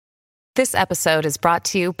This episode is brought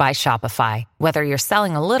to you by Shopify. Whether you're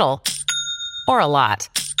selling a little or a lot,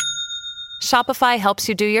 Shopify helps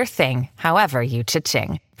you do your thing, however you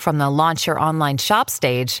cha-ching. From the launch your online shop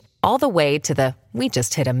stage, all the way to the we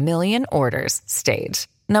just hit 1 million orders stage.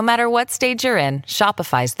 No matter what stage you're in,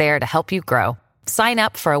 Shopify's there to help you grow. Sign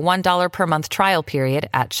up for a $1 per month trial period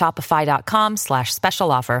at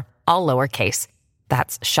shopify.com/special offer, all lowercase.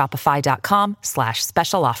 That's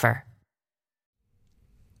shopify.com/special offer.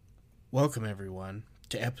 Welcome, everyone,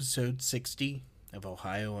 to episode 60 of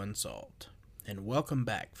Ohio Unsolved, and welcome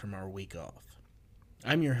back from our week off.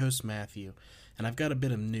 I'm your host, Matthew, and I've got a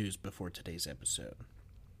bit of news before today's episode.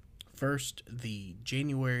 First, the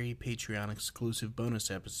January Patreon exclusive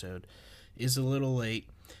bonus episode is a little late,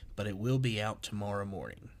 but it will be out tomorrow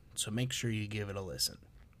morning, so make sure you give it a listen.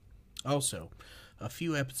 Also, a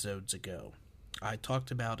few episodes ago, I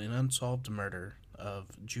talked about an unsolved murder of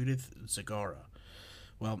Judith Zagara.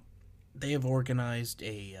 Well, they have organized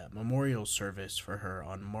a memorial service for her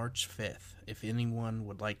on March 5th, if anyone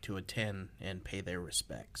would like to attend and pay their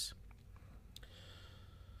respects.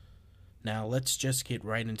 Now, let's just get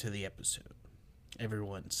right into the episode.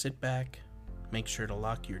 Everyone, sit back, make sure to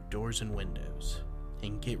lock your doors and windows,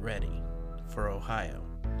 and get ready for Ohio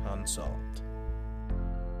Unsolved.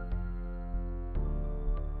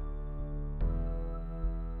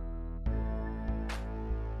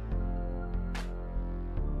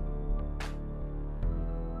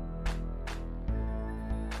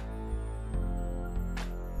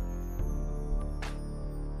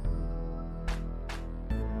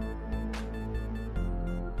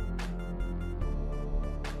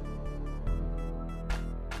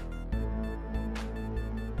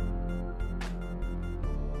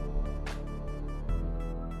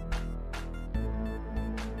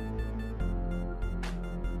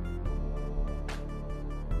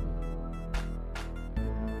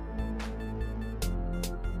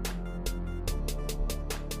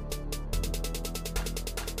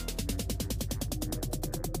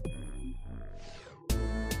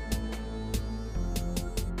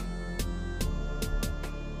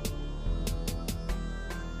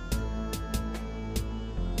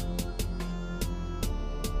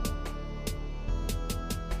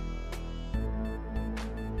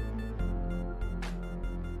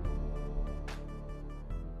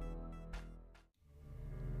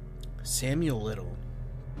 Samuel Little,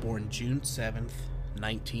 born June 7th,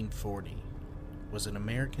 1940, was an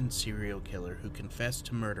American serial killer who confessed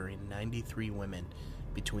to murdering 93 women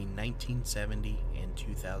between 1970 and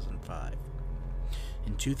 2005.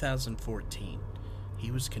 In 2014,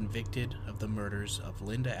 he was convicted of the murders of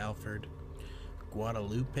Linda Alford,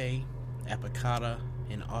 Guadalupe Apicata,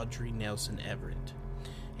 and Audrey Nelson Everett,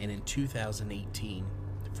 and in 2018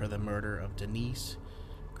 for the murder of Denise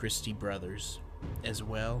Christie Brothers, as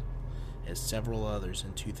well as several others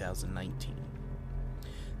in 2019.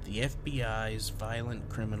 The FBI's Violent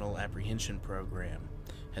Criminal Apprehension Program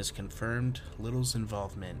has confirmed Little's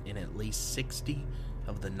involvement in at least 60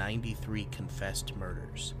 of the 93 confessed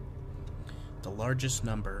murders, the largest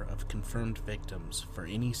number of confirmed victims for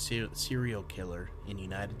any serial killer in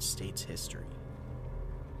United States history.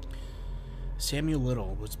 Samuel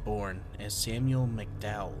Little was born as Samuel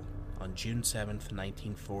McDowell on June 7,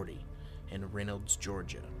 1940, in Reynolds,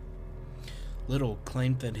 Georgia. Little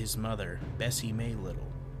claimed that his mother, Bessie Mae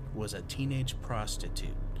Little, was a teenage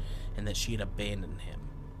prostitute and that she had abandoned him.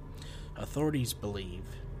 Authorities believe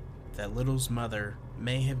that Little's mother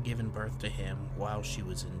may have given birth to him while she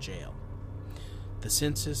was in jail. The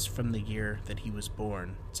census from the year that he was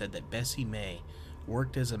born said that Bessie Mae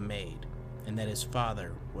worked as a maid and that his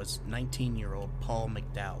father was 19-year-old Paul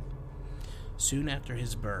McDowell. Soon after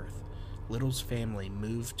his birth, Little's family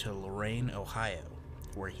moved to Lorain, Ohio,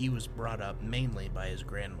 where he was brought up mainly by his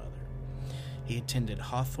grandmother. He attended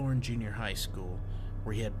Hawthorne Junior High School,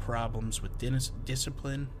 where he had problems with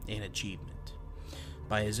discipline and achievement.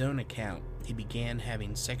 By his own account, he began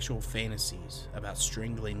having sexual fantasies about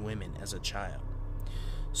strangling women as a child,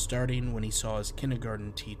 starting when he saw his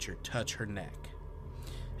kindergarten teacher touch her neck.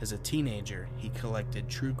 As a teenager, he collected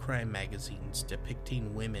true crime magazines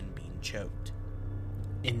depicting women being choked.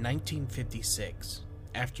 In 1956,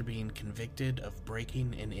 after being convicted of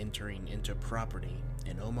breaking and entering into property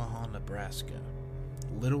in Omaha, Nebraska,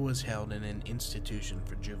 Little was held in an institution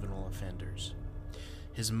for juvenile offenders.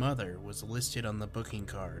 His mother was listed on the booking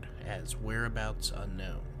card as whereabouts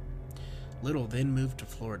unknown. Little then moved to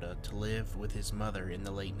Florida to live with his mother in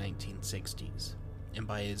the late 1960s, and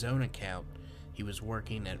by his own account, he was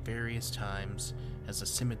working at various times as a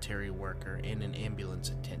cemetery worker and an ambulance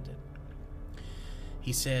attendant.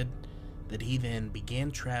 He said that he then began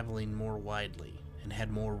traveling more widely and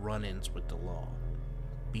had more run-ins with the law,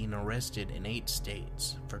 being arrested in 8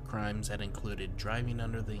 states for crimes that included driving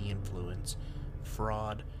under the influence,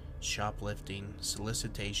 fraud, shoplifting,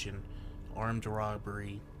 solicitation, armed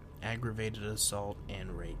robbery, aggravated assault,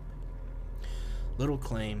 and rape. Little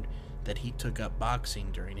claimed that he took up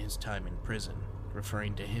boxing during his time in prison,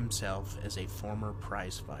 referring to himself as a former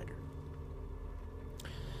prize fighter.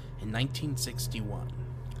 In 1961,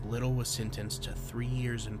 Little was sentenced to 3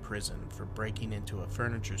 years in prison for breaking into a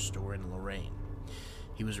furniture store in Lorraine.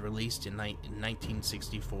 He was released in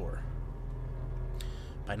 1964.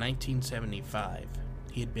 By 1975,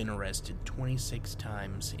 he had been arrested 26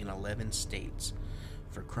 times in 11 states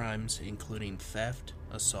for crimes including theft,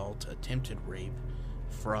 assault, attempted rape,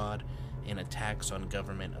 fraud, and attacks on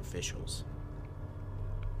government officials.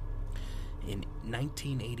 In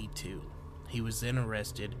 1982, he was then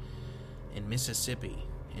arrested in Mississippi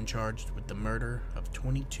and charged with the murder of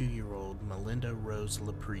 22-year-old Melinda Rose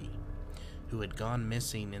LaPree, who had gone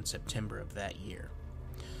missing in September of that year.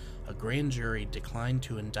 A grand jury declined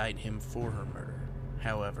to indict him for her murder.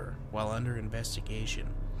 However, while under investigation,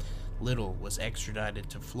 Little was extradited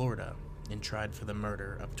to Florida and tried for the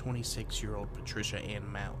murder of 26-year-old Patricia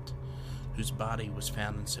Ann Mount, whose body was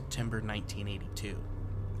found in September 1982.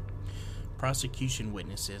 Prosecution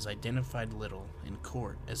witnesses identified Little in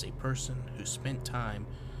court as a person who spent time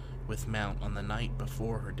with Mount on the night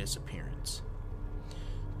before her disappearance.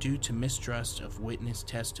 Due to mistrust of witness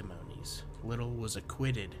testimonies, Little was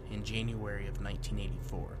acquitted in January of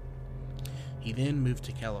 1984. He then moved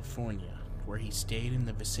to California, where he stayed in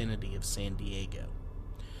the vicinity of San Diego.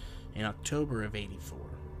 In October of '84,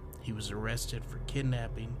 he was arrested for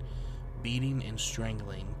kidnapping, beating, and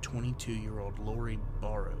strangling 22-year-old Lori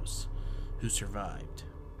Barros, who survived.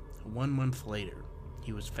 1 month later,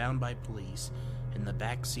 he was found by police in the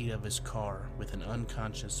back seat of his car with an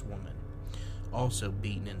unconscious woman, also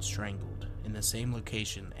beaten and strangled, in the same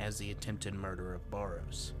location as the attempted murder of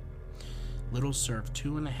Barros. Little served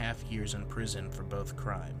 2.5 years in prison for both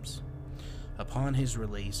crimes. Upon his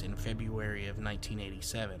release in February of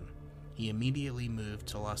 1987, he immediately moved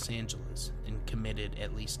to Los Angeles and committed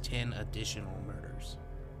at least 10 additional murders.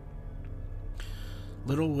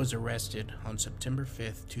 Little was arrested on September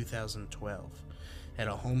 5, 2012, at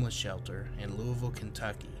a homeless shelter in Louisville,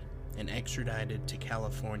 Kentucky, and extradited to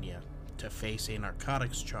California to face a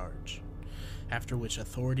narcotics charge, after which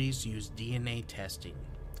authorities used DNA testing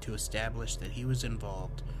to establish that he was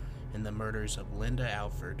involved in the murders of Linda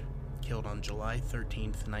Alford, killed on July 13,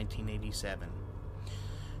 1987,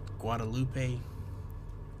 Guadalupe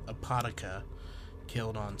Apodaca,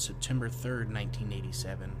 killed on September 3,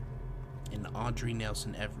 1987, and Audrey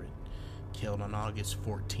Nelson Everett, killed on August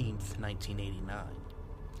 14, 1989.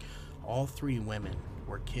 All 3 women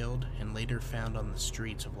were killed and later found on the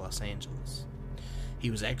streets of Los Angeles. He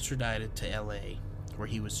was extradited to LA, where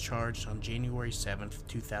he was charged on January 7,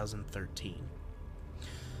 2013.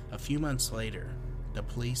 A few months later, the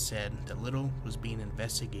police said that Little was being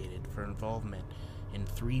investigated for involvement in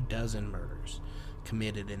 36 murders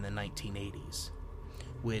committed in the 1980s,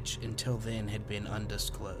 which until then had been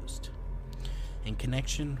undisclosed. In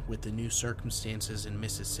connection with the new circumstances in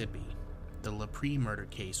Mississippi, the LaPree murder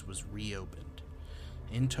case was reopened.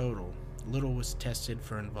 In total, Little was tested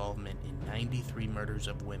for involvement in 93 murders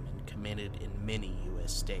of women committed in many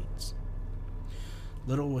U.S. states.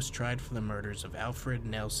 Little was tried for the murders of Alfred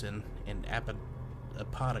Nelson and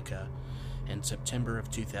Apodaca in September of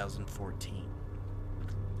 2014.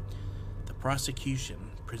 The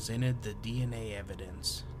prosecution presented the DNA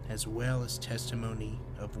evidence as well as testimony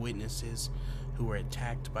of witnesses who were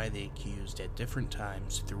attacked by the accused at different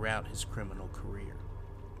times throughout his criminal career.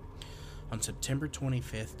 On September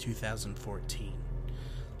 25, 2014,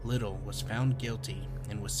 Little was found guilty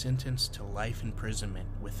and was sentenced to life imprisonment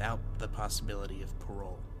without the possibility of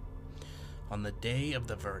parole. On the day of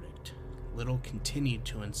the verdict, Little continued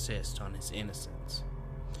to insist on his innocence.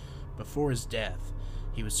 Before his death,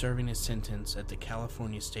 he was serving his sentence at the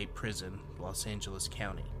California State Prison, Los Angeles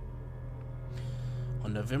County.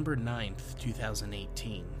 On November 9,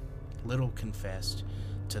 2018, Little confessed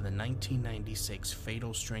to the 1996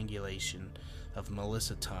 fatal strangulation of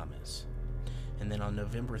Melissa Thomas, and then on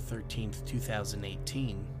November 13,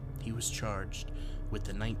 2018, he was charged with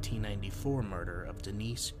the 1994 murder of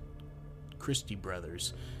Denise Christie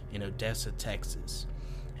brothers in Odessa, Texas,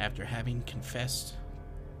 after having confessed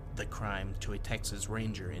the crime to a Texas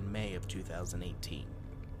Ranger in May of 2018.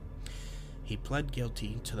 He pled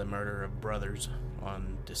guilty to the murder of brothers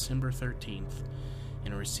on December 13th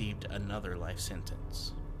and received another life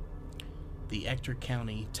sentence. The Ector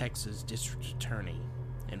County, Texas District Attorney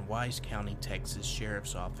and Wise County, Texas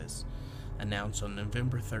Sheriff's Office announced on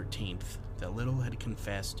November 13th that Little had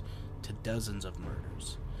confessed to dozens of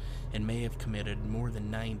murders and may have committed more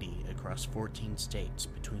than 90 across 14 states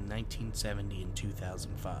between 1970 and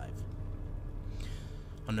 2005.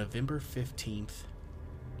 On November 15th,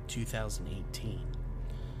 2018,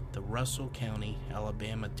 the Russell County,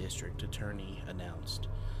 Alabama District Attorney announced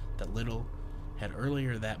that Little had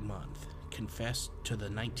earlier that month confessed to the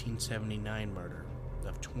 1979 murder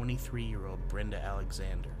of 23-year-old Brenda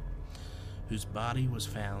Alexander, whose body was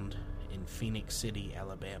found in Phoenix City,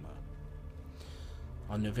 Alabama.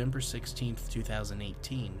 On November 16,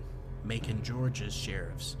 2018, Macon, Georgia's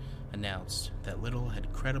sheriffs announced that Little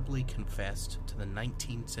had credibly confessed to the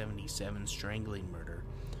 1977 strangling murder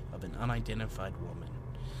of an unidentified woman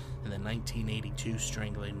and the 1982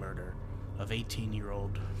 strangling murder of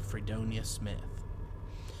 18-year-old Fredonia Smith.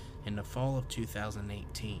 In the fall of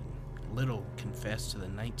 2018, Little confessed to the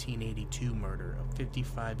 1982 murder of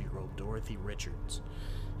 55-year-old Dorothy Richards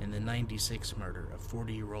and the 96 murder of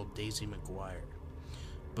 40-year-old Daisy McGuire.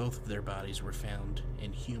 Both of their bodies were found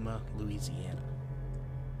in Yuma, Louisiana.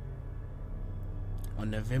 On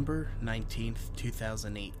November 19,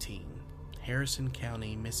 2018, Harrison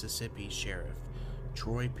County, Mississippi Sheriff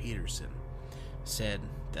Troy Peterson said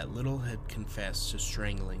that Little had confessed to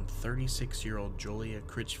strangling 36-year-old Julia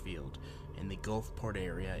Critchfield in the Gulfport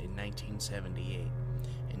area in 1978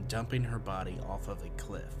 and dumping her body off of a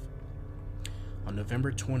cliff. On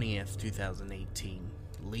November 20th, 2018,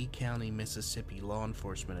 Lee County, Mississippi law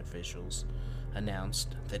enforcement officials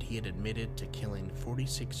announced that he had admitted to killing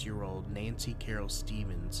 46-year-old Nancy Carol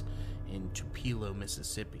Stevens in Tupelo,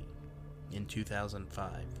 Mississippi in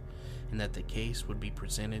 2005, and that the case would be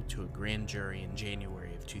presented to a grand jury in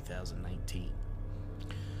January of 2019.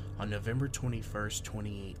 On November 21,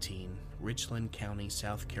 2018, Richland County,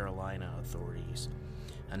 South Carolina authorities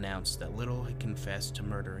announced that Little had confessed to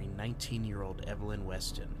murdering 19-year-old Evelyn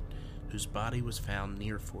Weston, whose body was found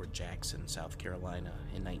near Fort Jackson, South Carolina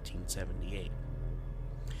in 1978.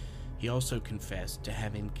 He also confessed to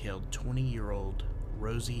having killed 20-year-old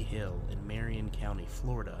Rosie Hill in Marion County,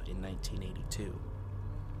 Florida in 1982.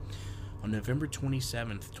 On November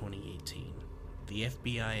 27, 2018, the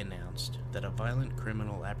FBI announced that a violent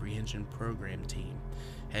criminal apprehension program team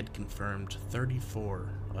had confirmed 34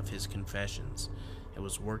 of his confessions and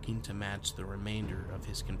was working to match the remainder of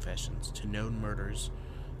his confessions to known murders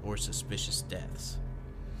or suspicious deaths.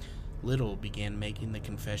 Little began making the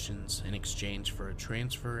confessions in exchange for a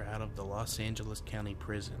transfer out of the Los Angeles County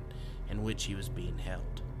prison in which he was being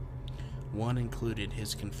held. One included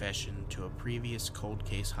his confession to a previous cold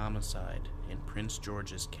case homicide in Prince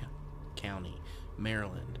George's County,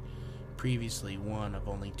 Maryland, previously one of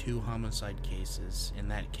only 2 homicide cases in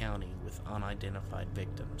that county with unidentified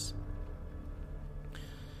victims.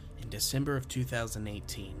 In December of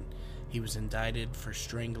 2018, he was indicted for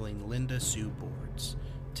strangling Linda Sue Boards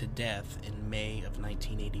to death in May of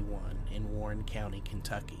 1981 in Warren County,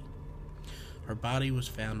 Kentucky. Her body was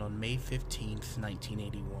found on May 15,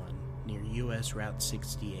 1981, near U.S. Route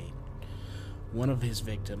 68. One of his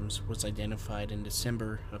victims was identified in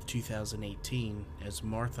December of 2018 as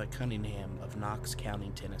Martha Cunningham of Knox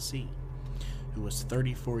County, Tennessee, who was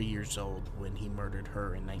 34 years old when he murdered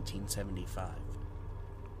her in 1975.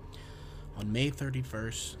 On May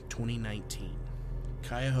 31, 2019,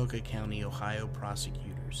 Cuyahoga County, Ohio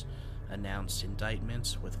prosecutors announced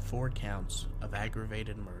indictments with 4 counts of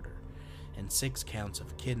aggravated murder and 6 counts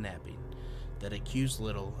of kidnapping that accused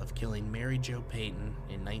Little of killing Mary Jo Payton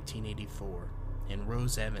in 1984 and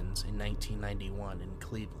Rose Evans in 1991 in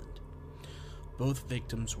Cleveland. Both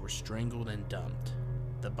victims were strangled and dumped.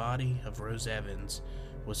 The body of Rose Evans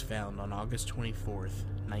was found on August 24,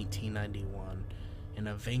 1991 in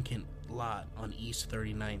a vacant lot on East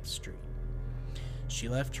 39th Street. She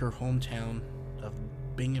left her hometown of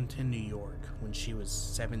Binghamton, New York when she was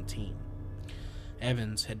 17.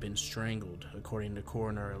 Evans had been strangled, according to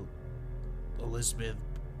coroner Elizabeth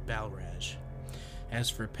Balraj. As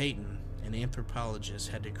for Payton, an anthropologist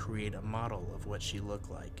had to create a model of what she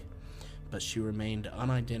looked like, but she remained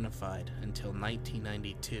unidentified until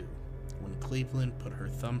 1992, when Cleveland put her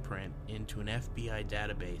thumbprint into an FBI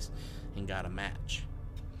database and got a match.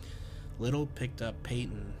 Little picked up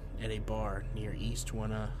Payton at a bar near East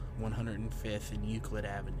 105th and Euclid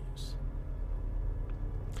Avenues.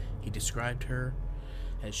 He described her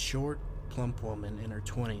as short, plump woman in her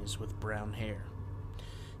 20s with brown hair.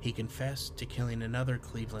 He confessed to killing another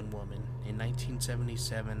Cleveland woman in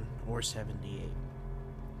 1977 or 78.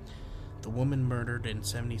 The woman murdered in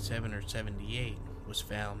 77 or 78 was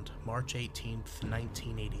found March 18,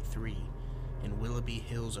 1983 in Willoughby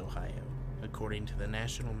Hills, Ohio, according to the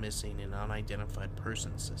National Missing and Unidentified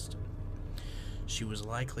Persons System. She was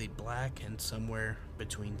likely black and somewhere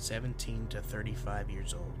between 17 to 35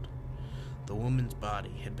 years old. The woman's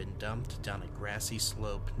body had been dumped down a grassy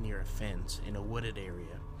slope near a fence in a wooded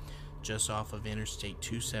area just off of Interstate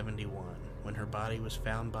 271 when her body was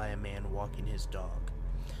found by a man walking his dog.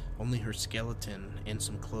 Only her skeleton and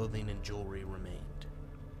some clothing and jewelry remained.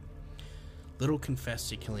 Little confessed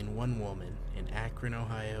to killing one woman in Akron,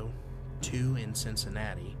 Ohio, 2 in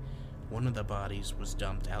Cincinnati. One of the bodies was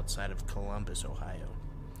dumped outside of Columbus, Ohio,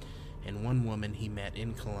 and one woman he met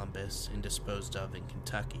in Columbus and disposed of in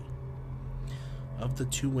Kentucky. Of the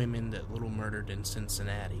 2 women that Little murdered in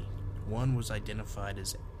Cincinnati, one was identified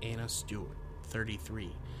as Anna Stewart,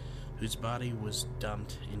 33, whose body was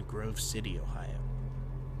dumped in Grove City, Ohio.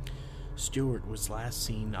 Stewart was last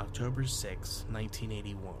seen October 6,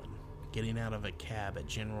 1981, getting out of a cab at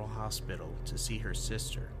General Hospital to see her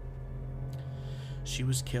sister. She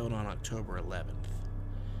was killed on October 11th.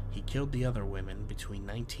 He killed the other women between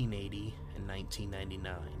 1980 and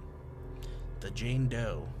 1999. The Jane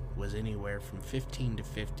Doe was anywhere from 15 to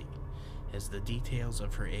 50, as the details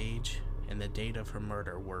of her age and the date of her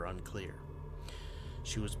murder were unclear.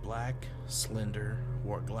 She was black, slender,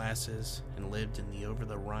 wore glasses, and lived in the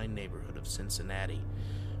over-the-Rhine neighborhood of Cincinnati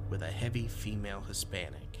with a heavy female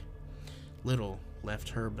Hispanic. Little left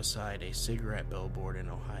her beside a cigarette billboard in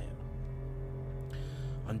Ohio.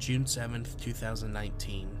 On June 7,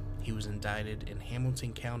 2019, he was indicted in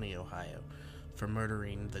Hamilton County, Ohio, for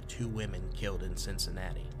murdering the 2 women killed in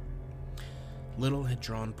Cincinnati. Little had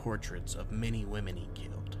drawn portraits of many women he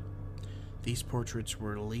killed. These portraits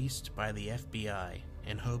were released by the FBI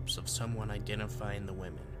in hopes of someone identifying the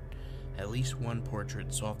women. At least one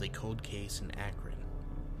portrait solved a cold case in Akron.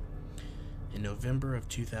 In November of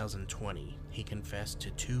 2020, he confessed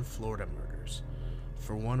to 2 Florida murders,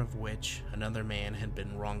 for one of which another man had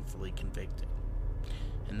been wrongfully convicted.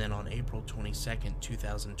 And then on April 22,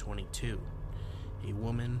 2022, a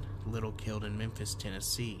woman Little killed in Memphis,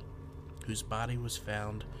 Tennessee, whose body was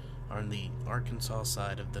found on the Arkansas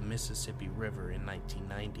side of the Mississippi River in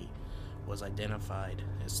 1990, was identified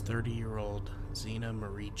as 30-year-old Zena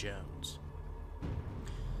Marie Jones.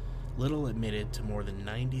 Little admitted to more than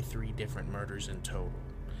 93 different murders in total,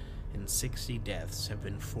 and 60 deaths have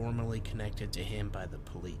been formally connected to him by the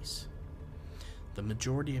police. The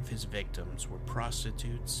majority of his victims were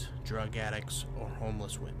prostitutes, drug addicts, or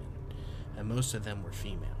homeless women, and most of them were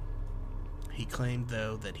female. He claimed,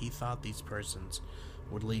 though, that he thought these persons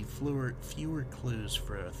would leave fewer clues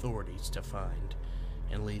for authorities to find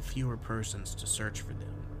and leave fewer persons to search for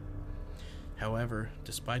them. However,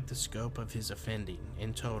 despite the scope of his offending,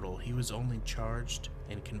 in total he was only charged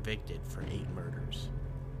and convicted for 8 murders.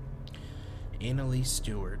 Annalise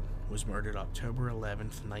Stewart was murdered October 11,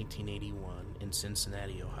 1981 in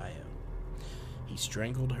Cincinnati, Ohio. He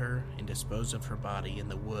strangled her and disposed of her body in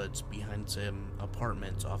the woods behind some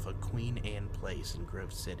apartments off of Queen Anne Place in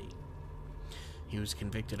Grove City. He was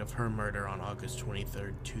convicted of her murder on August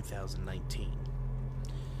 23, 2019.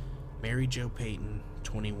 Mary Jo Payton,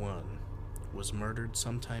 21, was murdered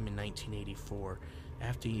sometime in 1984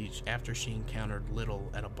 after she encountered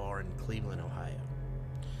Little at a bar in Cleveland, Ohio.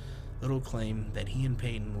 Little claimed that he and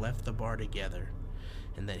Payton left the bar together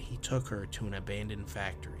and that he took her to an abandoned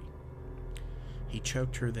factory. He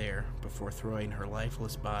choked her there before throwing her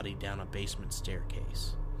lifeless body down a basement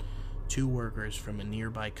staircase. 2 workers from a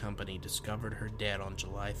nearby company discovered her dead on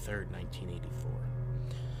July 3, 1984.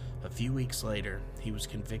 A few weeks later, he was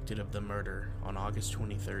convicted of the murder on August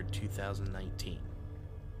 23, 2019.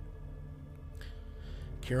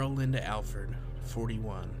 Carol Linda Alford,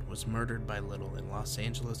 41, was murdered by Little in Los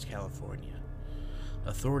Angeles, California.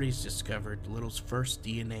 Authorities discovered Little's first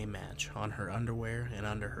DNA match on her underwear and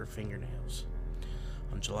under her fingernails.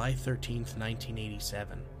 On July 13,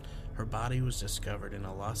 1987, her body was discovered in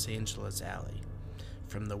a Los Angeles alley.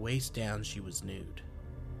 From the waist down, she was nude.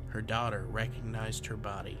 Her daughter recognized her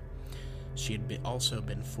body. She had also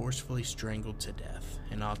been forcefully strangled to death,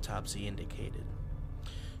 an autopsy indicated.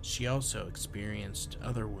 She also experienced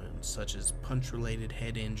other wounds, such as punch-related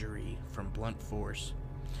head injury from blunt force,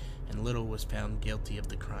 and Little was found guilty of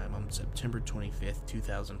the crime on September 25,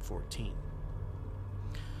 2014.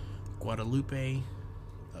 Guadalupe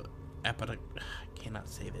Apodaca,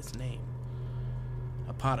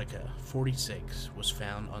 46, was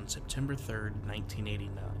found on September 3, 1989,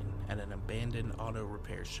 at an abandoned auto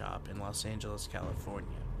repair shop in Los Angeles,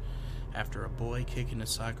 California, after a boy kicking a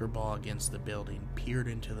soccer ball against the building peered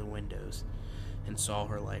into the windows and saw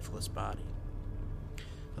her lifeless body.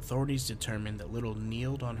 Authorities determined that Little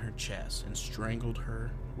kneeled on her chest and strangled her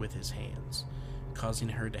with his hands, causing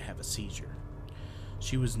her to have a seizure.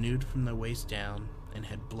 She was nude from the waist down, and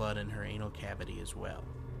had blood in her anal cavity as well.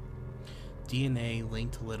 DNA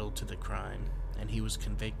linked Little to the crime, and he was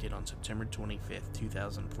convicted on September 25,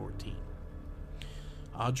 2014.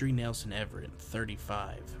 Audrey Nelson Everett,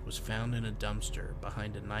 35, was found in a dumpster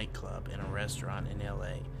behind a nightclub and a restaurant in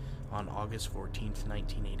LA on August 14,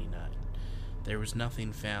 1989. There was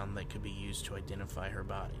nothing found that could be used to identify her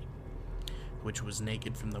body, which was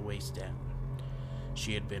naked from the waist down.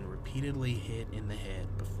 She had been repeatedly hit in the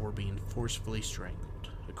head before being forcefully strangled,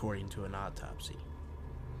 according to an autopsy.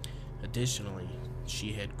 Additionally,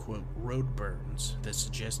 she had, quote, road burns that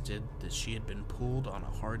suggested that she had been pulled on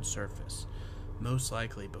a hard surface, most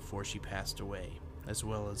likely before she passed away, as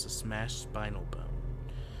well as a smashed spinal bone.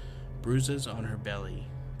 Bruises on her belly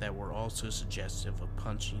that were also suggestive of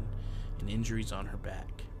punching, and injuries on her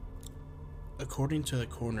back. According to the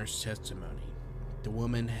coroner's testimony, the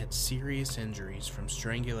woman had serious injuries from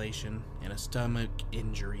strangulation and a stomach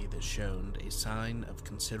injury that showed a sign of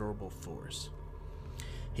considerable force.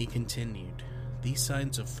 He continued, "These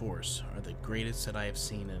signs of force are the greatest that I have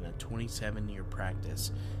seen in a 27-year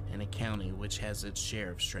practice in a county which has its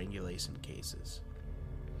share of strangulation cases."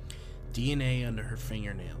 DNA under her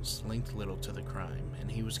fingernails linked Little to the crime,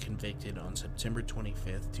 and he was convicted on September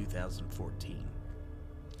 25, 2014.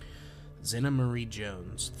 Zena Marie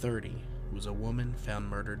Jones, 30, was a woman found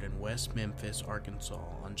murdered in West Memphis, Arkansas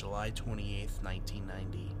on July 28,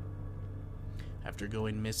 1990, after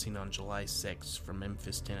going missing on July 6 from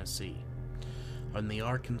Memphis, Tennessee. On the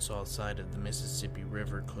Arkansas side of the Mississippi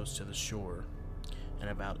River close to the shore, and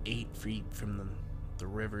about 8 feet from the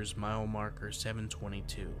river's mile marker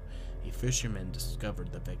 722, a fisherman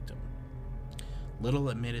discovered the victim. Little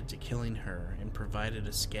admitted to killing her and provided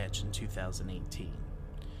a sketch in 2018.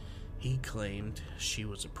 He claimed she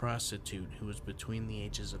was a prostitute who was between the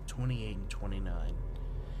ages of 28 and 29,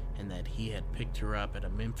 and that he had picked her up at a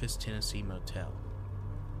Memphis, Tennessee motel.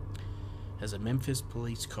 As a Memphis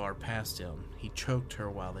police car passed him, he choked her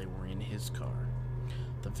while they were in his car.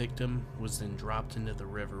 The victim was then dropped into the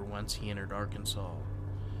river once he entered Arkansas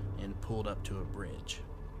and pulled up to a bridge.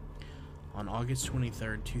 On August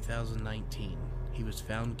 23, 2019, he was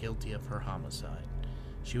found guilty of her homicide.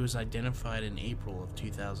 She was identified in April of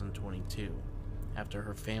 2022, after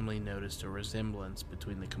her family noticed a resemblance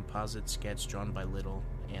between the composite sketch drawn by Little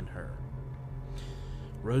and her.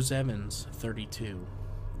 Rose Evans, 32,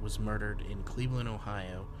 was murdered in Cleveland,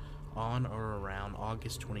 Ohio, on or around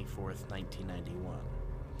August 24, 1991.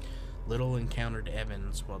 Little encountered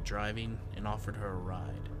Evans while driving and offered her a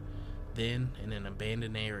ride. Then, in an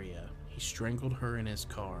abandoned area, he strangled her in his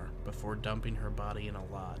car before dumping her body in a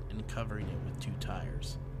lot and covering it with 2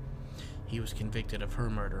 tires. He was convicted of her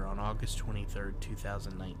murder on August 23,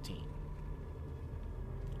 2019.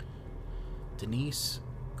 Denise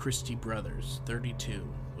Christie Brothers,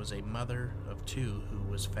 32, was a mother of 2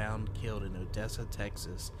 who was found killed in Odessa,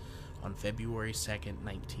 Texas on February 2,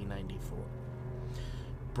 1994.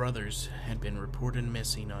 Brothers had been reported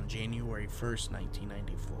missing on January 1,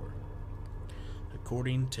 1994.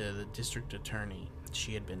 According to the district attorney,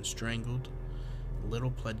 she had been strangled.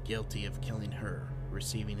 Little pled guilty of killing her,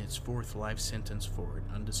 receiving his 4th life sentence for it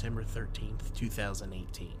on December 13,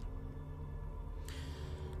 2018.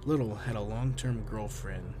 Little had a long-term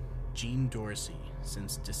girlfriend, Jean Dorsey,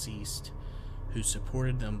 since deceased, who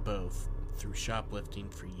supported them both through shoplifting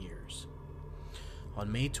for years.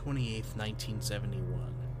 On May 28,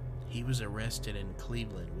 1971, he was arrested in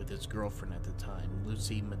Cleveland with his girlfriend at the time,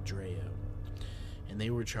 Lucy Madreo, and they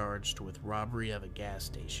were charged with robbery of a gas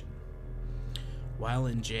station. While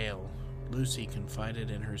in jail, Lucy confided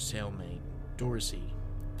in her cellmate, Dorsey,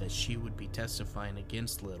 that she would be testifying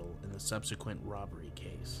against Little in the subsequent robbery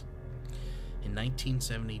case. In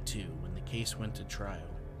 1972, when the case went to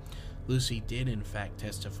trial, Lucy did in fact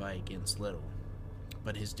testify against Little,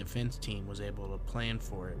 but his defense team was able to plan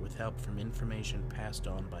for it with help from information passed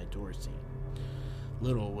on by Dorsey.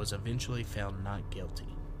 Little was eventually found not guilty.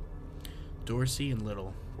 Dorsey and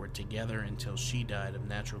Little were together until she died of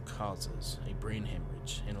natural causes, a brain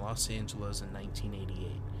hemorrhage, in Los Angeles in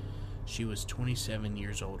 1988. She was 27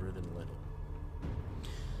 years older than Little.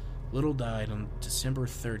 Little died on December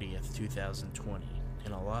 30th, 2020,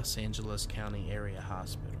 in a Los Angeles County area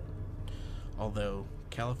hospital. Although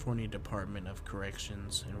California Department of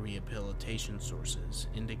Corrections and Rehabilitation sources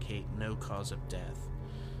indicate no cause of death,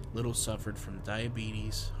 Little suffered from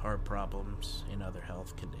diabetes, heart problems, and other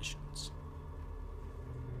health conditions.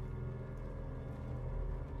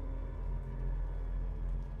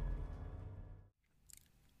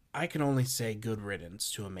 I can only say good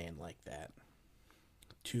riddance to a man like that.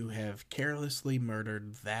 To have carelessly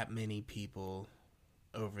murdered that many people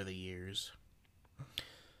over the years.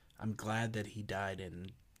 I'm glad that he died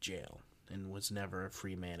in jail and was never a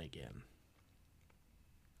free man again.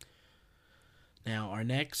 Now, our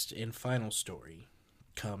next and final story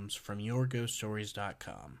comes from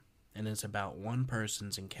YourGhostStories.com and is about one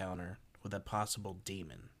person's encounter with a possible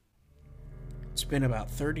demon. It's been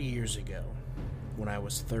about 30 years ago when I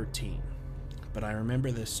was 13, but I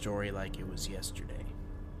remember this story like it was yesterday.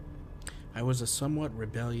 I was a somewhat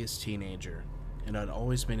rebellious teenager, and I'd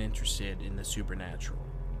always been interested in the supernatural.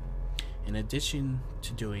 In addition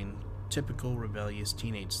to doing typical rebellious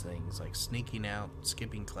teenage things like sneaking out,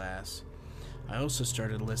 skipping class, I also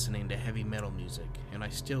started listening to heavy metal music, and I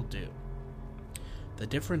still do. The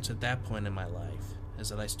difference at that point in my life is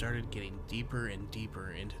that I started getting deeper and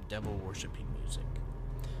deeper into devil-worshipping music,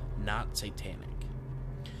 not satanic.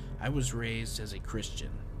 I was raised as a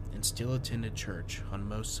Christian and still attended church on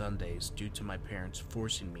most Sundays due to my parents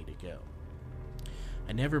forcing me to go.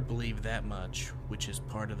 I never believed that much, which is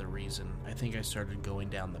part of the reason I think I started going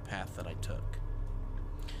down the path that I took.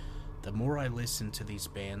 The more I listened to these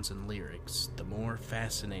bands and lyrics, the more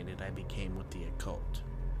fascinated I became with the occult,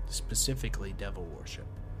 specifically devil worship.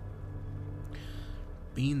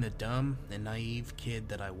 Being the dumb and naive kid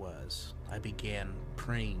that I was, I began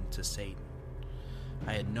praying to Satan.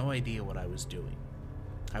 I had no idea what I was doing.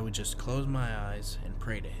 I would just close my eyes and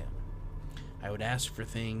pray to him. I would ask for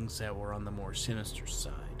things that were on the more sinister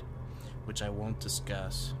side, which I won't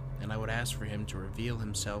discuss, and I would ask for him to reveal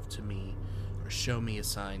himself to me or show me a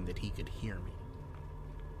sign that he could hear me.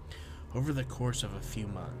 Over the course of a few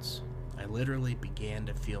months, I literally began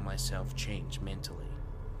to feel myself change mentally.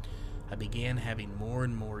 I began having more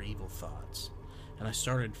and more evil thoughts, and I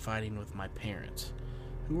started fighting with my parents,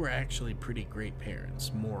 who were actually pretty great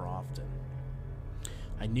parents, more often.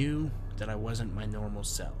 I knew that I wasn't my normal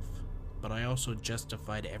self, but I also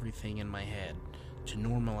justified everything in my head to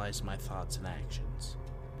normalize my thoughts and actions.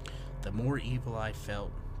 The more evil I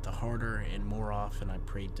felt, the harder and more often I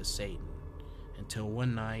prayed to Satan, until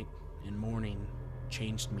one night and morning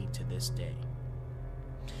changed me to this day.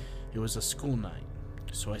 It was a school night,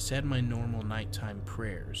 so I said my normal nighttime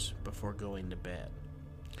prayers before going to bed.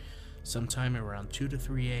 Sometime around 2 to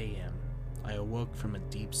 3 a.m., I awoke from a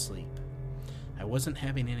deep sleep. I wasn't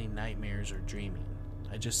having any nightmares or dreaming.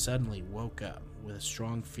 I just suddenly woke up with a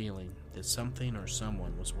strong feeling that something or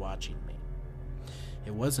someone was watching me.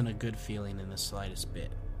 It wasn't a good feeling in the slightest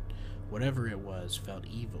bit. Whatever it was felt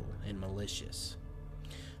evil and malicious.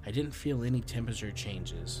 I didn't feel any temperature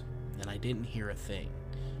changes, and I didn't hear a thing.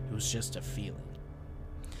 It was just a feeling.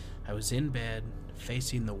 I was in bed,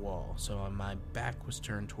 facing the wall, so my back was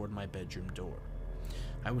turned toward my bedroom door.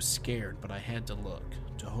 I was scared, but I had to look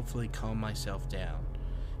to hopefully calm myself down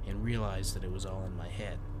and realize that it was all in my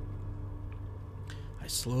head. I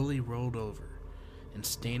slowly rolled over, and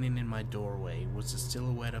standing in my doorway was the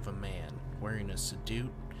silhouette of a man wearing a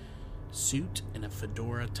suit and a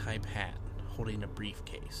fedora-type hat, holding a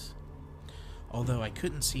briefcase. Although I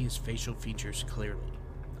couldn't see his facial features clearly,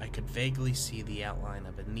 I could vaguely see the outline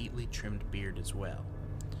of a neatly trimmed beard as well.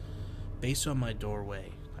 Based on my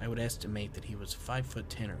doorway, I would estimate that he was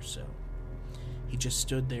 5'10" or so. He just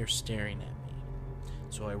stood there staring at me,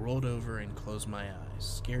 so I rolled over and closed my eyes,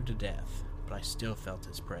 scared to death, but I still felt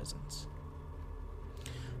his presence.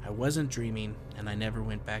 I wasn't dreaming, and I never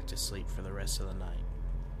went back to sleep for the rest of the night.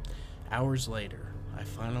 Hours later, I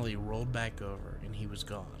finally rolled back over and he was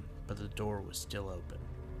gone, but the door was still open.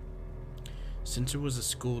 Since it was a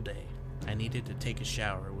school day, I needed to take a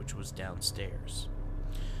shower, which was downstairs.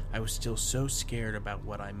 I was still so scared about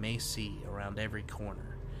what I may see around every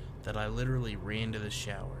corner that I literally ran to the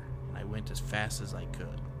shower and I went as fast as I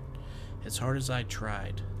could. As hard as I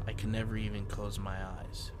tried, I could never even close my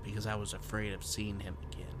eyes because I was afraid of seeing him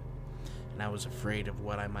again, and I was afraid of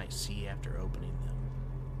what I might see after opening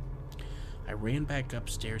them. I ran back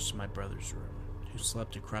upstairs to my brother's room, who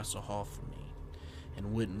slept across the hall from me,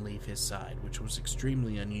 and wouldn't leave his side, which was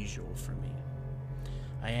extremely unusual for me.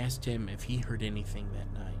 I asked him if he heard anything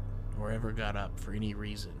that night, or ever got up for any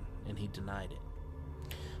reason, and he denied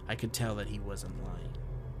it. I could tell that he wasn't lying.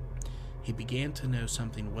 He began to know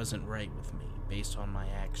something wasn't right with me based on my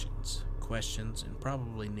actions, questions, and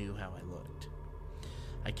probably knew how I looked.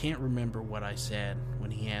 I can't remember what I said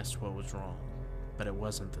when he asked what was wrong, but it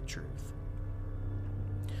wasn't the truth.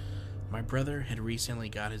 My brother had recently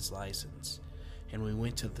got his license, and we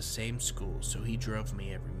went to the same school, so he drove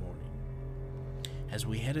me every morning. As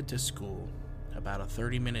we headed to school, about a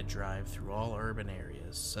 30-minute drive through all urban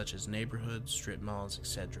areas, such as neighborhoods, strip malls,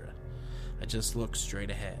 etc., I just looked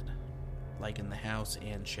straight ahead, like in the house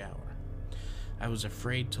and shower. I was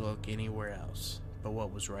afraid to look anywhere else but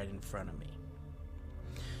what was right in front of me.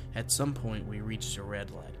 At some point, we reached a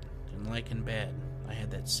red light, and like in bed, I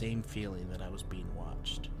had that same feeling that I was being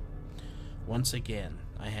watched. Once again,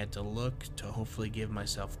 I had to look to hopefully give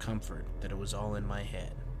myself comfort that it was all in my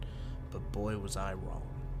head, but boy was I wrong.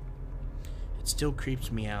 It still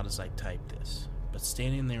creeps me out as I type this, but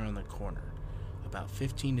standing there on the corner, about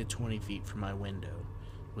 15 to 20 feet from my window,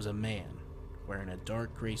 was a man wearing a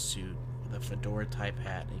dark gray suit with a fedora-type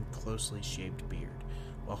hat and closely shaved beard,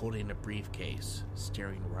 while holding a briefcase,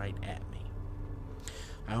 staring right at me.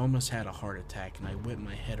 I almost had a heart attack and I whipped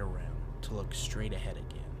my head around to look straight ahead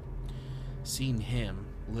again. Seeing him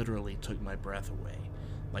literally took my breath away,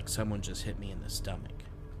 like someone just hit me in the stomach.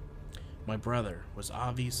 My brother was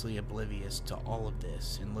obviously oblivious to all of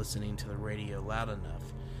this and listening to the radio loud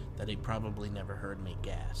enough that he probably never heard me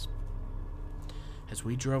gasp. As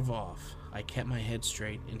we drove off, I kept my head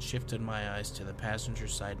straight and shifted my eyes to the passenger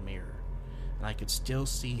side mirror, and I could still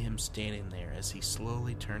see him standing there as he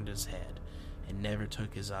slowly turned his head and never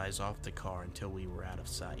took his eyes off the car until we were out of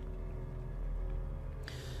sight.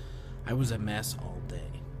 I was a mess all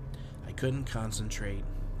day. I couldn't concentrate,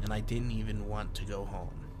 and I didn't even want to go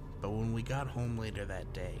home. But when we got home later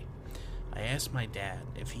that day, I asked my dad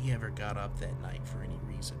if he ever got up that night for any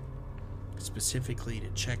reason, specifically to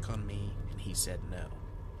check on me, and he said no.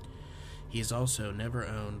 He has also never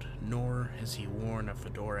owned, nor has he worn a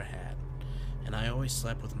fedora hat, and I always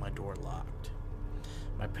slept with my door locked.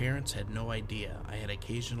 My parents had no idea I had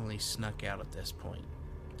occasionally snuck out at this point,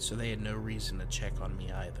 so they had no reason to check on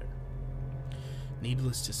me either.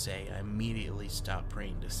 Needless to say, I immediately stopped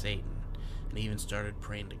praying to Satan, and even started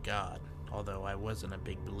praying to God, although I wasn't a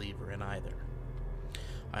big believer in either.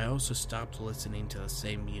 I also stopped listening to the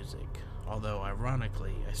same music, although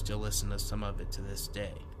ironically I still listen to some of it to this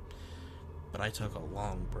day, but I took a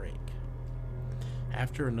long break.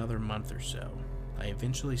 After another month or so, I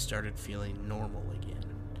eventually started feeling normal again,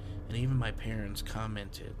 and even my parents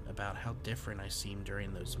commented about how different I seemed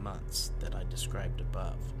during those months that I described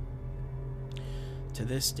above. To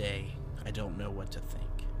this day, I don't know what to think.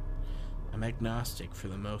 I'm agnostic for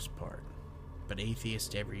the most part, but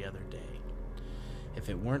atheist every other day. If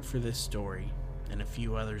it weren't for this story, and a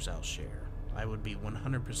few others I'll share, I would be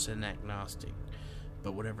 100% agnostic,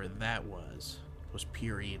 but whatever that was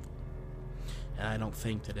pure evil. And I don't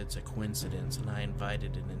think that it's a coincidence and I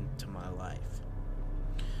invited it into my life.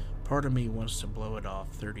 Part of me wants to blow it off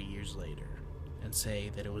 30 years later and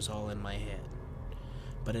say that it was all in my head,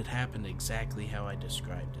 but it happened exactly how I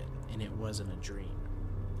described it, and it wasn't a dream.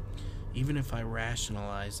 Even if I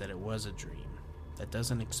rationalize that it was a dream, that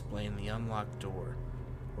doesn't explain the unlocked door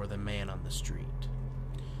or the man on the street.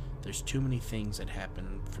 There's too many things that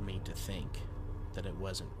happened for me to think that it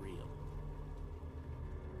wasn't real.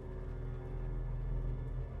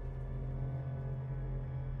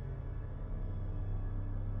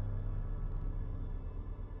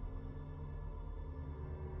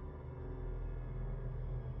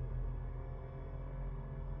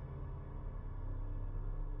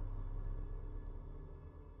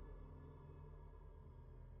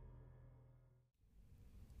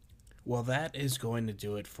 Well, that is going to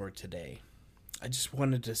do it for today. I just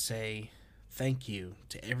wanted to say thank you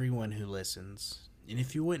to everyone who listens, and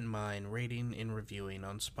if you wouldn't mind rating and reviewing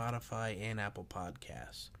on Spotify and Apple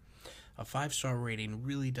Podcasts. A 5-star rating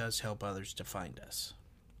really does help others to find us.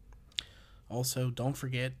 Also, don't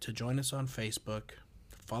forget to join us on Facebook,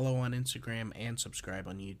 follow on Instagram, and subscribe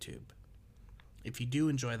on YouTube. If you do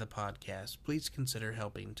enjoy the podcast, please consider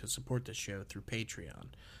helping to support the show through Patreon,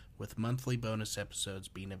 with monthly bonus episodes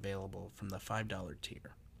being available from the $5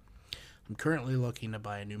 tier. I'm currently looking to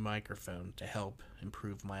buy a new microphone to help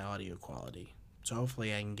improve my audio quality, so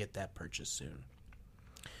hopefully I can get that purchased soon.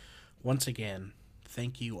 Once again,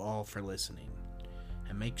 thank you all for listening,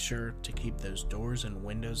 and make sure to keep those doors and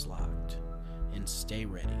windows locked, and stay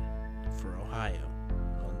ready for Ohio.